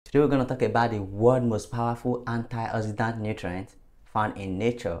Today we're going to talk about the world's most powerful antioxidant nutrient found in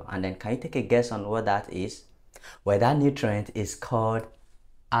nature. And then can you take a guess on what that is? Well, that nutrient is called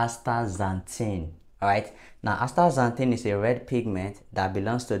astaxanthin. Alright, now astaxanthin is a red pigment that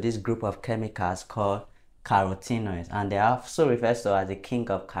belongs to this group of chemicals called carotenoids, and they are also referred to as the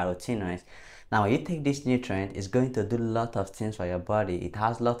king of carotenoids. Now when you take this nutrient, it's going to do a lot of things for your body. It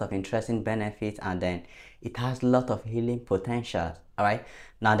has a lot of interesting benefits, and then it has a lot of healing potential. Alright,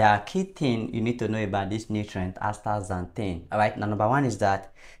 now there are key things you need to know about this nutrient astaxanthin. Alright, now number one is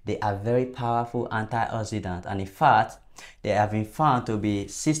that they are very powerful antioxidant, and in fact they have been found to be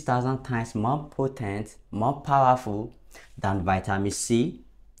 6,000 times more potent, more powerful than vitamin C,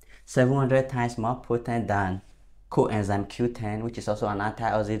 700 times more potent than coenzyme Q10, which is also an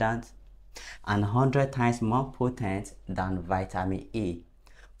antioxidant, and 100 times more potent than vitamin E.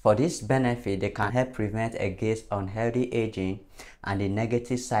 For this benefit, they can help prevent against unhealthy aging and the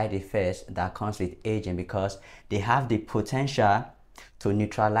negative side effects that comes with aging, because they have the potential to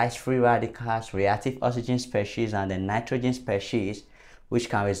neutralize free radicals, reactive oxygen species, and the nitrogen species,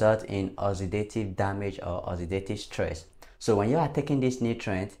 which can result in oxidative damage or oxidative stress. So when you are taking this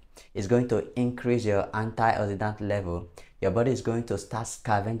nutrient, it's going to increase your antioxidant level. Your body is going to start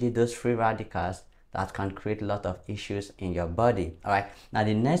scavenging those free radicals that can create a lot of issues in your body. Alright, now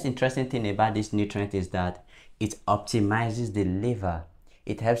the next interesting thing about this nutrient is that it optimizes the liver.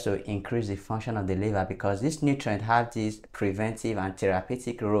 It helps to increase the function of the liver, because this nutrient has this preventive and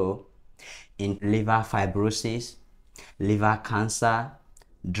therapeutic role in liver fibrosis, liver cancer,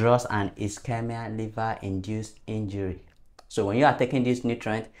 drugs and ischemia, liver-induced injury. So when you are taking this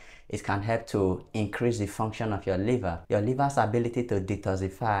nutrient, it can help to increase the function of your liver. Your liver's ability to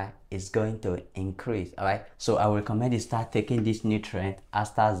detoxify is going to increase. Alright, so I will recommend you start taking this nutrient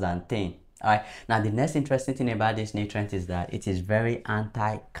astaxanthin. Alright, now the next interesting thing about this nutrient is that it is very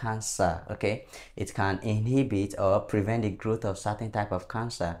anti-cancer. Okay, it can inhibit or prevent the growth of certain type of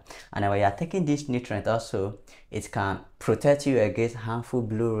cancer. And when you are taking this nutrient also, it can protect you against harmful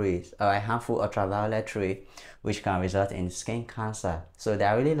blue rays, or harmful ultraviolet ray, which can result in skin cancer. So there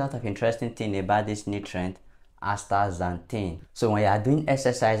are really a lot of interesting things about this nutrient astaxanthin. So when you are doing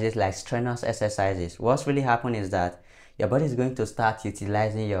exercises like strenuous exercises, what's really happening is that your body is going to start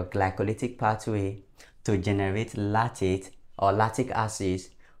utilizing your glycolytic pathway to generate lactate or lactic acid,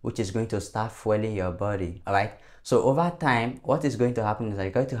 which is going to start fueling your body. Alright, so over time, what is going to happen is that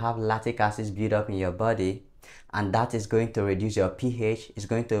you're going to have lactic acids build up in your body, and that is going to reduce your pH. It's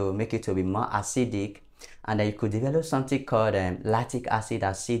going to make it to be more acidic, and then you could develop something called lactic acid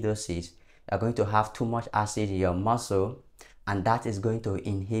acidosis. You're going to have too much acid in your muscle, and that is going to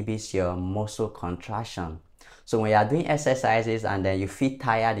inhibit your muscle contraction. So when you are doing exercises and then you feel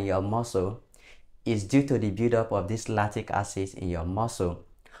tired in your muscle, it's due to the buildup of this lactic acid in your muscle.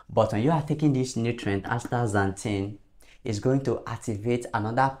 But when you are taking this nutrient astaxanthin, it's going to activate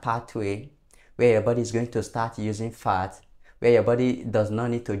another pathway where your body is going to start using fat, where your body does not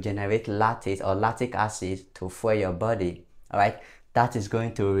need to generate lactate or lactic acid to fuel your body. Alright, that is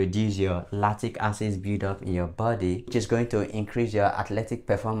going to reduce your lactic acid buildup in your body, which is going to increase your athletic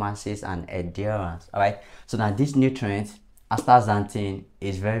performances and endurance. Alright, so now this nutrient astaxanthin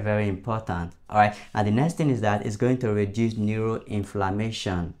is very important. Alright, and the next thing is that it's going to reduce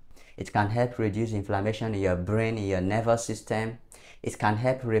neuroinflammation. It can help reduce inflammation in your brain, in your nervous system. It can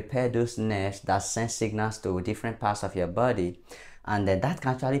help repair those nerves that send signals to different parts of your body, and that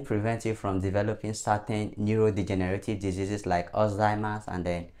can actually prevent you from developing certain neurodegenerative diseases like Alzheimer's and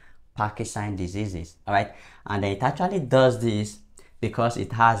then Parkinson's diseases. Alright, and it actually does this because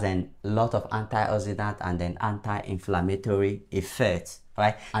it has a lot of antioxidant and then anti-inflammatory effects.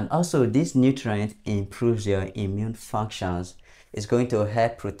 Right, and also this nutrient improves your immune functions. It's going to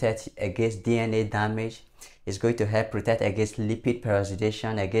help protect against DNA damage. It's going to help protect against lipid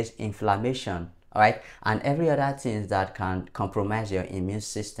peroxidation, against inflammation. Alright, and every other thing that can compromise your immune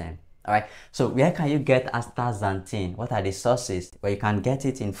system. Alright, so where can you get astaxanthin? What are the sources? Well, you can get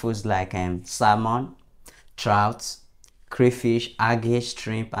it in foods like salmon, trout, crayfish, algae,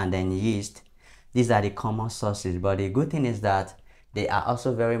 shrimp, and then yeast. These are the common sources, but the good thing is that they are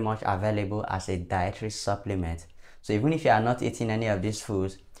also very much available as a dietary supplement. So even if you are not eating any of these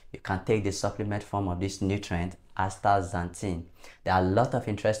foods, you can take the supplement form of this nutrient astaxanthin. There are a lot of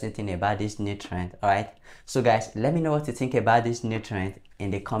interesting things about this nutrient. Alright, so guys, let me know what you think about this nutrient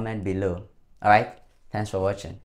in the comment below. Alright, thanks for watching.